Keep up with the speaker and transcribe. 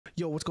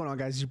Yo, what's going on,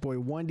 guys? It's your boy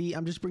 1D.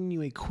 I'm just bringing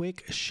you a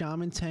quick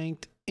Shaman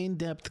tanked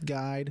in-depth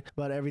guide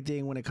about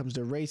everything when it comes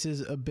to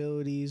races,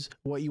 abilities,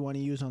 what you want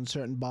to use on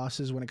certain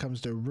bosses when it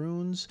comes to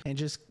runes, and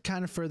just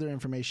kind of further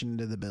information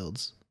into the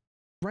builds.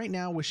 Right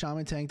now with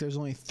Shaman Tank, there's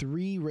only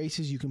 3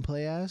 races you can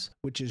play as,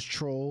 which is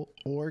Troll,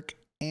 Orc,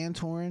 and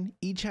Tauren.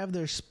 Each have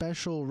their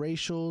special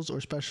racials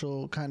or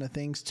special kind of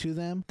things to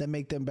them that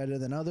make them better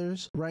than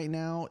others. Right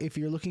now, if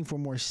you're looking for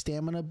more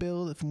stamina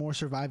build, for more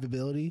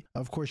survivability,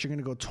 of course you're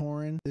going to go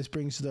Tauren. This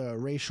brings the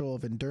racial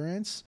of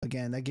endurance.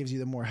 Again, that gives you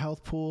the more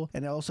health pool,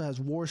 and it also has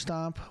War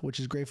Stomp,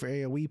 which is great for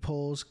AoE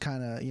pulls,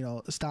 kind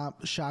of,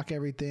 stomp, shock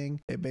everything.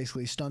 It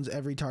basically stuns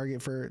every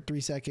target for 3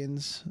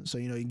 seconds, so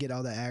you get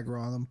all the aggro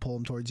on them, pull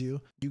them towards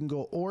you. You can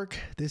go Orc.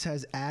 This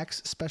has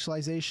Axe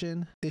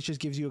specialization. This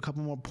just gives you a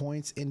couple more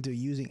points into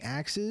using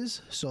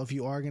axes, so if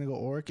you are going to go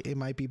Orc, it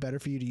might be better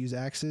for you to use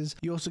axes.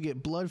 You also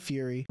get Blood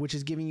Fury, which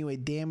is giving you a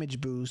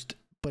damage boost,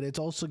 but it's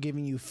also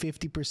giving you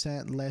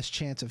 50% less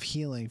chance of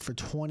healing for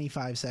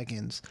 25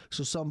 seconds.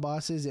 So some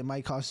bosses, it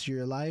might cost you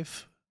your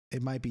life.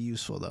 It might be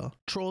useful though.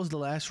 Troll is the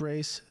last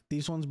race.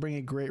 These ones bring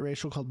a great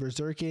racial called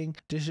Berserking.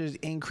 This just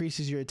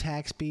increases your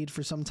attack speed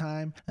for some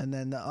time. And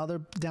then the other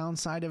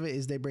downside of it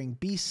is they bring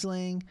Beast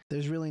Slaying.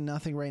 There's really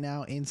nothing right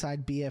now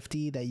inside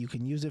BFD that you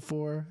can use it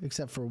for,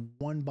 except for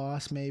one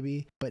boss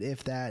maybe. But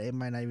if that, it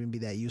might not even be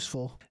that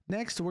useful.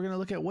 Next, we're going to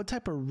look at what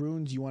type of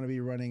runes you want to be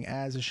running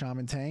as a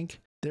Shaman tank.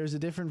 There's a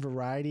different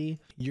variety.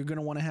 You're going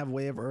to want to have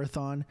Way of Earth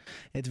on.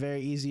 It's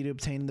very easy to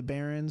obtain in the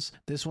Barrens.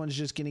 This one's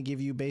just going to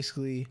give you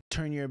basically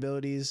turn your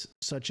abilities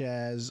such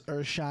as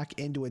Earth Shock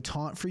into a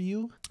taunt for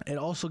you. It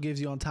also gives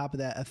you on top of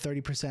that a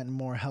 30%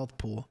 more health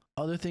pool.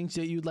 Other things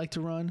that you'd like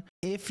to run,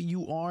 if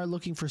you are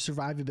looking for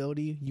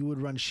survivability, you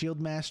would run Shield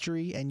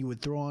Mastery and you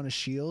would throw on a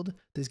shield.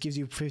 This gives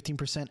you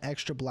 15%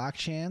 extra block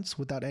chance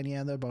without any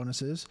other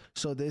bonuses.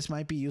 So this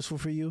might be useful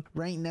for you.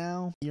 Right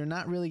now, you're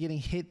not really getting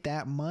hit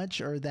that much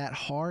or that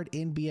hard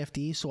in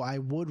BFD, so I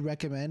would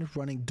recommend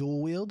running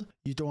Dual Wield.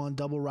 You throw on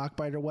double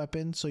Rockbiter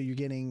weapon, so you're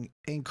getting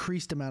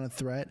increased amount of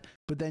threat.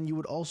 But then you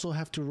would also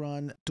have to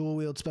run Dual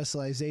Wield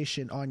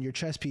specialization on your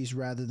chest piece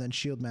rather than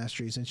Shield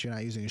Mastery since you're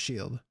not using a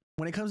shield.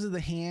 When it comes to the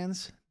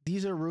hands,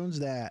 these are runes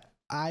that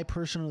I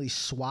personally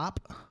swap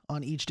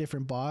on each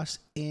different boss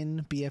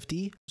in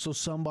BFD. So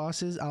some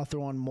bosses I'll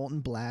throw on Molten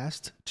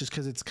Blast just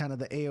because it's kind of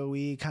the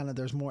AoE,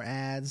 there's more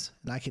adds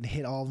and I can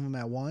hit all of them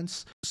at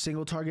once.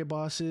 Single target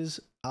bosses,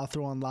 I'll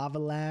throw on Lava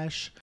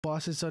Lash.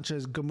 Bosses such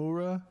as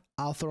Gamura,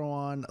 I'll throw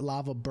on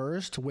Lava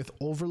Burst with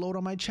Overload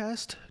on my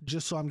chest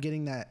just so I'm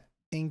getting that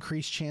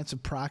increased chance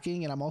of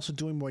proccing, and I'm also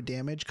doing more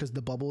damage because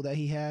the bubble that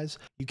he has,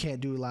 you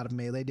can't do a lot of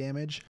melee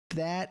damage.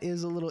 That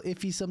is a little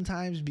iffy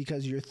sometimes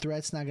because your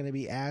threat's not going to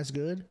be as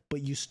good,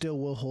 but you still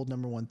will hold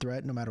 #1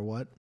 threat no matter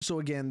what. So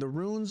again, the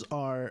runes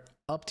are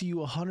up to you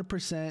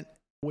 100%,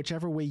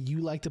 whichever way you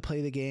like to play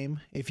the game.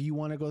 If you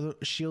want to go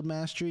Shield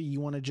Mastery, you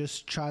want to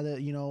just try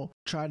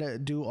to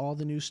do all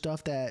the new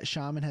stuff that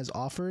Shaman has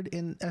offered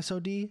in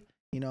SoD,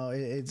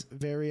 it's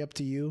very up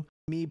to you.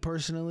 Me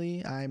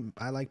personally,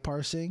 I like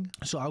parsing,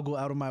 so I'll go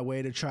out of my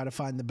way to try to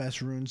find the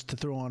best runes to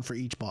throw on for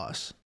each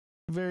boss.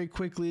 Very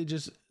quickly,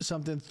 just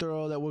something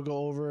thorough that we'll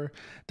go over.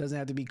 Doesn't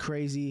have to be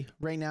crazy.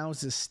 Right now,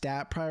 it's a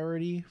stat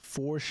priority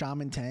for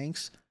Shaman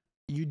tanks.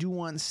 You do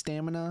want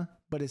stamina,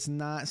 but it's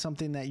not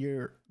something that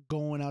you're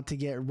going out to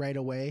get right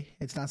away.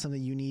 It's not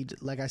something you need.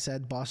 Like I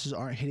said, bosses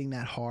aren't hitting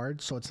that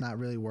hard, so it's not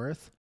really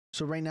worth.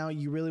 So right now,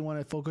 you really want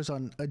to focus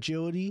on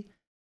agility,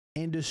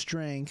 into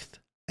strength,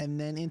 and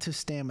then into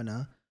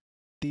stamina.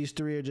 These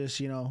 3 are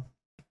just,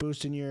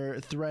 boosting your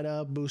threat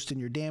up, boosting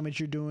your damage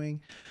you're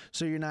doing.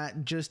 So you're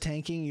not just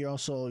tanking, you're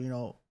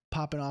also,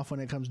 popping off when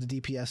it comes to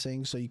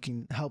DPSing, so you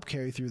can help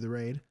carry through the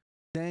raid.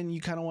 Then you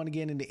kind of want to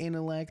get into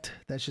intellect.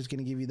 That's just going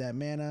to give you that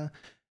mana.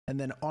 And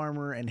then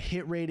armor and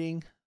hit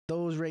rating.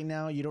 Those right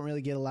now, you don't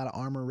really get a lot of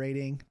armor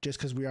rating just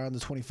because we are on the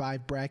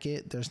 25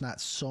 bracket. There's not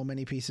so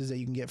many pieces that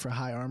you can get for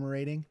high armor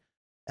rating.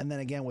 And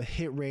then again, with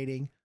hit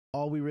rating,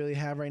 all we really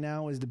have right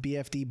now is the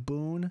BFD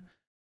boon.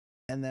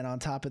 And then on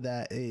top of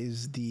that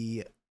is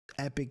the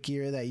epic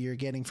gear that you're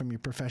getting from your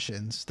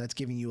professions. That's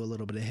giving you a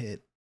little bit of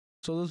hit.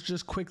 So those are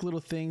just quick little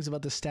things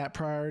about the stat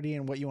priority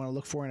and what you want to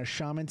look for in a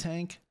Shaman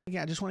tank.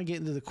 Again, I just want to get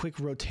into the quick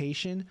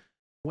rotation.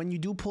 When you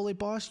do pull a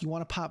boss, you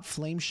want to pop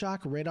Flame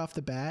Shock right off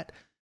the bat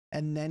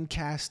and then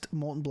cast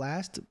Molten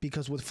Blast,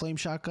 because with Flame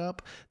Shock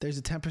up, there's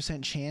a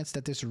 10% chance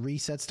that this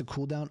resets the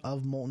cooldown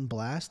of Molten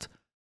Blast.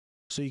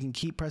 So you can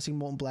keep pressing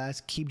Molten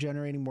Blast, keep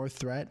generating more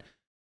threat.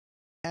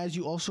 As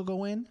you also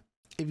go in,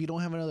 if you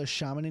don't have another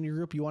Shaman in your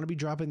group, you want to be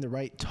dropping the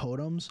right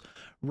totems.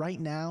 Right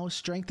now,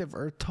 Strength of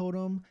Earth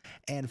Totem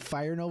and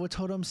Fire Nova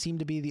Totem seem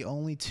to be the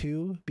only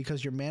 2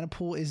 because your mana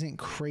pool isn't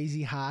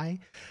crazy high.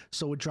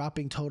 So with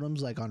dropping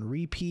totems like on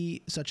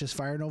repeat, such as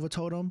Fire Nova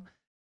Totem,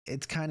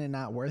 it's kind of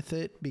not worth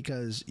it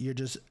because you're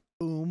just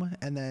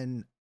and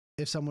then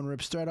if someone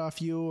rips threat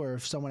off you or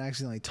if someone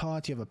accidentally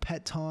taunts, you have a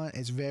pet taunt,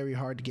 it's very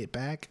hard to get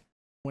back.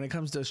 When it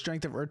comes to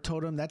Strength of Earth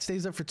Totem, that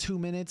stays up for 2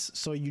 minutes,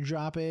 so you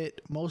drop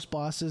it. Most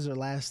bosses are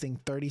lasting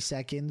 30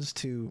 seconds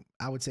to,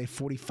 I would say,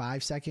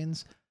 45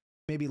 seconds.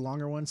 maybe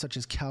longer ones such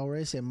as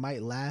Calrus, it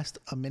might last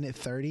a minute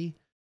 30.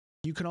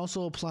 You can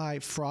also apply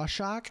Frost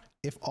Shock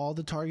if all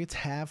the targets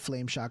have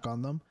Flame Shock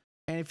on them.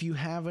 And if you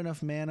have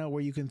enough mana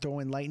where you can throw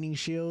in Lightning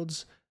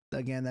Shields,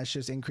 again, that's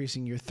just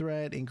increasing your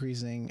threat,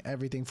 increasing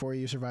everything for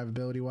you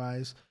survivability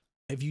wise.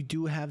 If you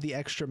do have the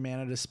extra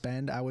mana to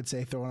spend, I would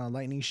say throw it on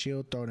Lightning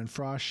Shield, throw it in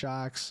Frost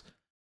Shocks,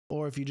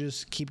 or if you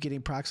just keep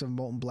getting procs of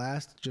Molten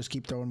Blast, just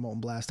keep throwing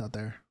Molten Blast out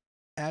there.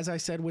 As I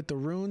said with the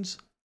runes,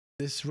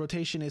 this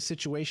rotation is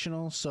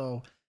situational,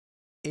 so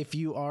if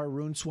you are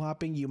rune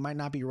swapping, you might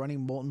not be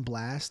running Molten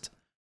Blast.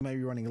 You might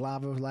be running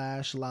Lava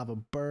Lash, Lava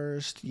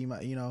Burst, you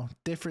might,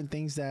 different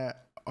things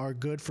that are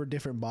good for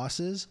different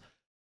bosses.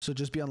 So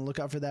just be on the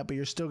lookout for that, but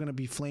you're still going to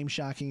be flame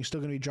shocking. You're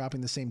still going to be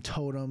dropping the same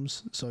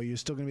totems. So you're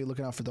still going to be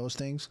looking out for those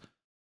things.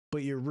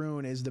 But your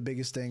rune is the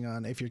biggest thing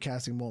on if you're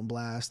casting Molten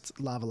Blast,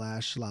 Lava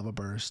Lash, Lava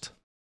Burst.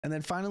 And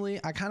then finally,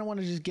 I kind of want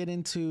to just get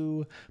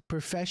into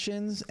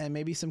professions and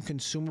maybe some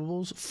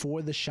consumables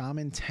for the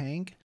Shaman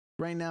tank.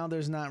 Right now,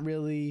 there's not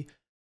really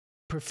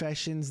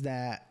professions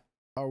that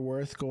are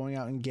worth going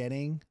out and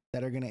getting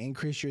that are going to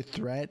increase your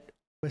threat,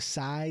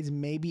 besides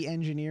maybe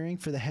engineering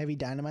for the heavy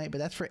dynamite, but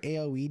that's for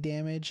AoE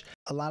damage.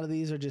 A lot of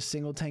these are just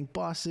single tank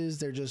bosses.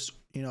 They're just,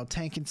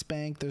 tank and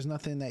spank. There's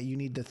nothing that you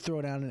need to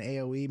throw down in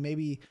AoE.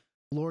 Maybe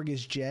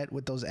Lorgus Jet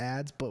with those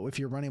ads, but if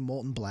you're running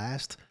Molten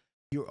Blast,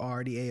 you're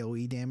already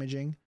AoE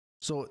damaging.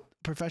 So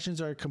professions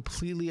are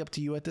completely up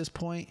to you at this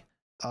point.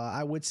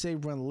 I would say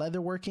run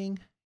leatherworking.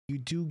 You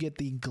do get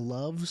the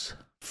gloves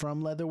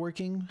from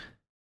leatherworking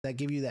that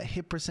give you that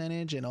hit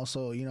percentage and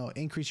also,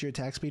 increase your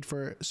attack speed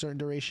for a certain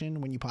duration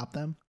when you pop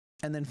them.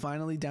 And then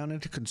finally down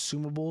into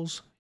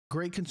consumables.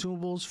 Great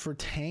consumables for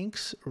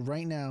tanks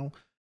right now.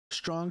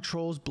 Strong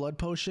Trolls Blood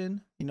Potion,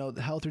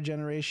 the health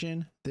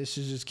regeneration. This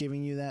is just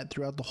giving you that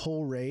throughout the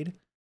whole raid.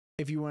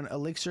 If you run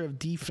Elixir of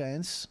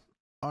Defense,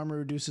 armor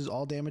reduces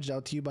all damage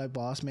dealt to you by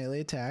boss melee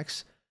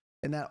attacks.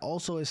 And that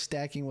also is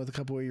stacking with a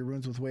couple of your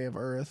runes with Way of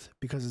Earth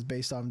because it's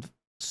based on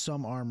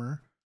some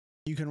armor.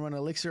 You can run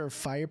Elixir of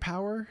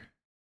Firepower.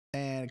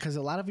 And because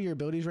a lot of your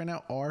abilities right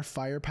now are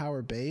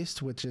firepower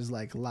based, which is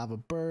like Lava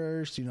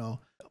Burst,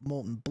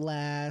 Molten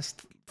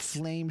Blast,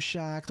 Flame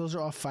Shock. Those are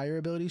all fire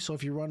abilities. So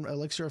if you run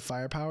Elixir of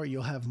Firepower,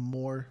 you'll have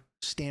more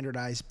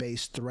standardized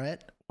base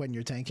threat when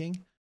you're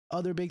tanking.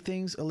 Other big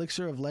things,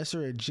 Elixir of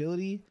Lesser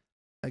Agility.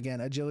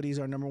 Again, agility is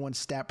our #1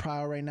 stat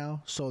prio right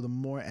now. So the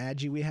more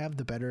agi we have,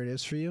 the better it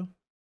is for you.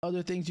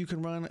 Other things you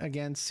can run,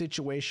 again,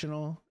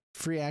 situational,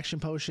 free action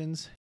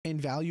potions.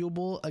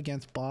 Invaluable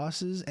against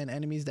bosses and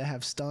enemies that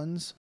have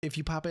stuns. If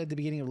you pop it at the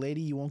beginning of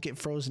Lady, you won't get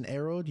frozen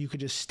arrowed. You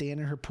could just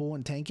stand in her pool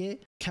and tank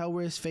it.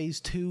 Calrus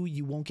phase 2,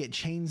 you won't get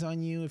chains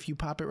on you if you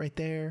pop it right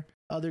there.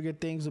 Other good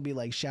things will be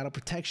like shadow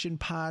protection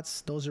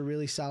pots. Those are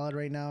really solid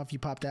right now. If you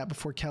pop that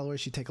before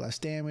Calrus, you take less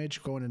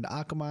damage. Going into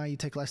Akamai, you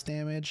take less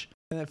damage.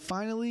 And then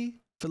finally,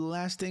 for the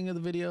last thing of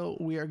the video,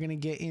 we are going to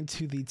get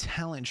into the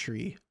talent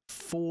tree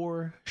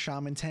for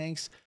Shaman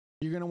tanks.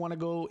 You're going to want to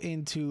go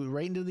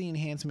right into the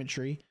enhancement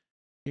tree.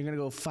 You're going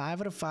to go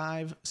 5 out of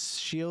 5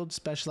 shield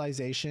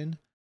specialization,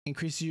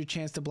 increases your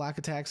chance to block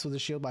attacks with a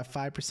shield by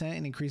 5%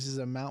 and increases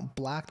the amount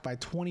blocked by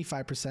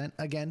 25%.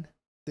 Again,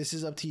 this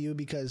is up to you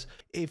because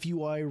if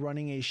you are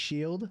running a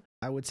shield,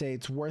 I would say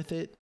it's worth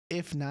it.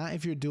 If not,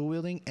 if you're dual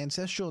wielding,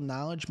 Ancestral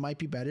Knowledge might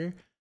be better.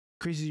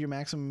 Increases your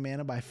maximum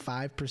mana by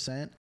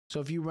 5%.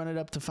 So if you run it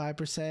up to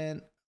 5%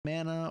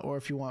 mana or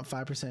if you want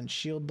 5%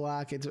 shield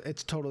block,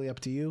 it's totally up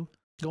to you.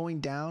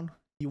 Going down,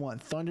 you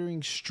want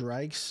Thundering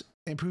Strikes.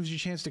 Improves your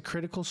chance to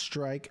critical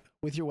strike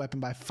with your weapon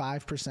by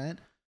 5%.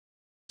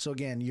 So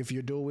again, if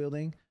you're dual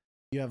wielding,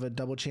 you have a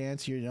double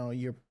chance.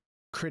 You're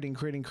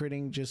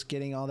critting, just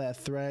getting all that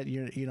threat.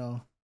 You're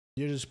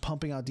just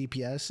pumping out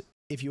DPS.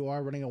 If you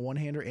are running a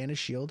one-hander and a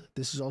shield,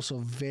 this is also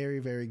very,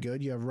 very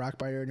good. You have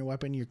Rockbiter in your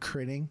weapon, you're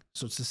critting.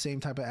 So it's the same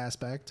type of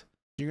aspect.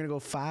 You're going to go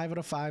 5 out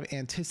of 5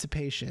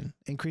 Anticipation.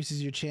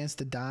 Increases your chance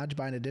to dodge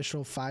by an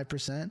additional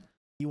 5%.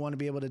 You want to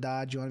be able to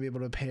dodge, you want to be able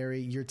to parry.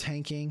 You're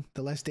tanking.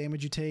 The less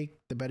damage you take,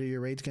 the better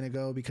your rate's going to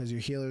go because your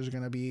healers are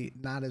going to be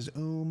not as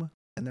and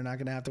they're not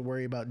going to have to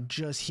worry about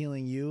just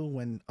healing you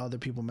when other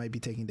people might be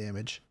taking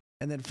damage.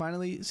 And then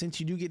finally, since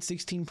you do get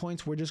 16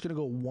 points, we're just going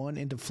to go 1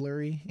 into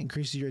Flurry.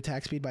 Increases your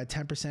attack speed by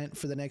 10%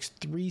 for the next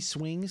 3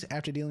 swings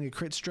after dealing a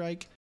crit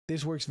strike.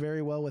 This works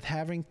very well with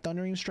having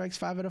Thundering Strikes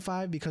 5 out of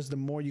 5 because the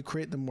more you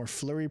crit, the more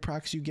Flurry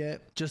procs you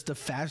get. Just the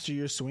faster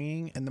you're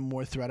swinging and the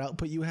more threat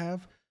output you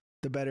have,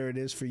 the better it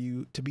is for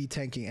you to be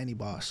tanking any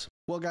boss.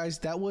 Well guys,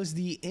 that was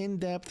the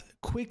in-depth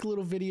quick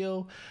little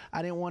video.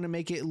 I didn't want to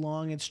make it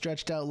long and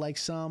stretched out like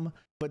some,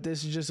 but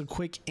this is just a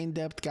quick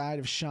in-depth guide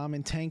of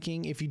Shaman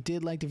tanking. If you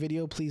did like the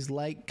video, please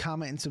like,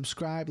 comment, and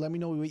subscribe. Let me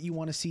know what you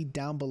want to see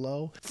down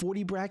below.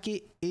 40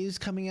 bracket is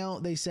coming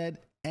out, they said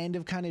end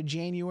of kind of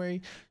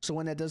January. So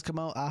when that does come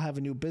out, I'll have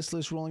a new BIS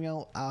list rolling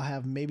out. I'll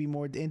have maybe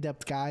more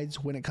in-depth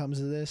guides when it comes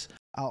to this.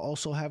 I'll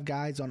also have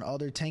guides on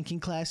other tanking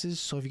classes.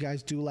 So if you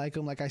guys do like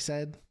them, like I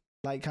said,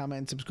 like, comment,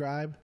 and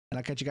subscribe. And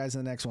I'll catch you guys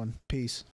in the next one. Peace.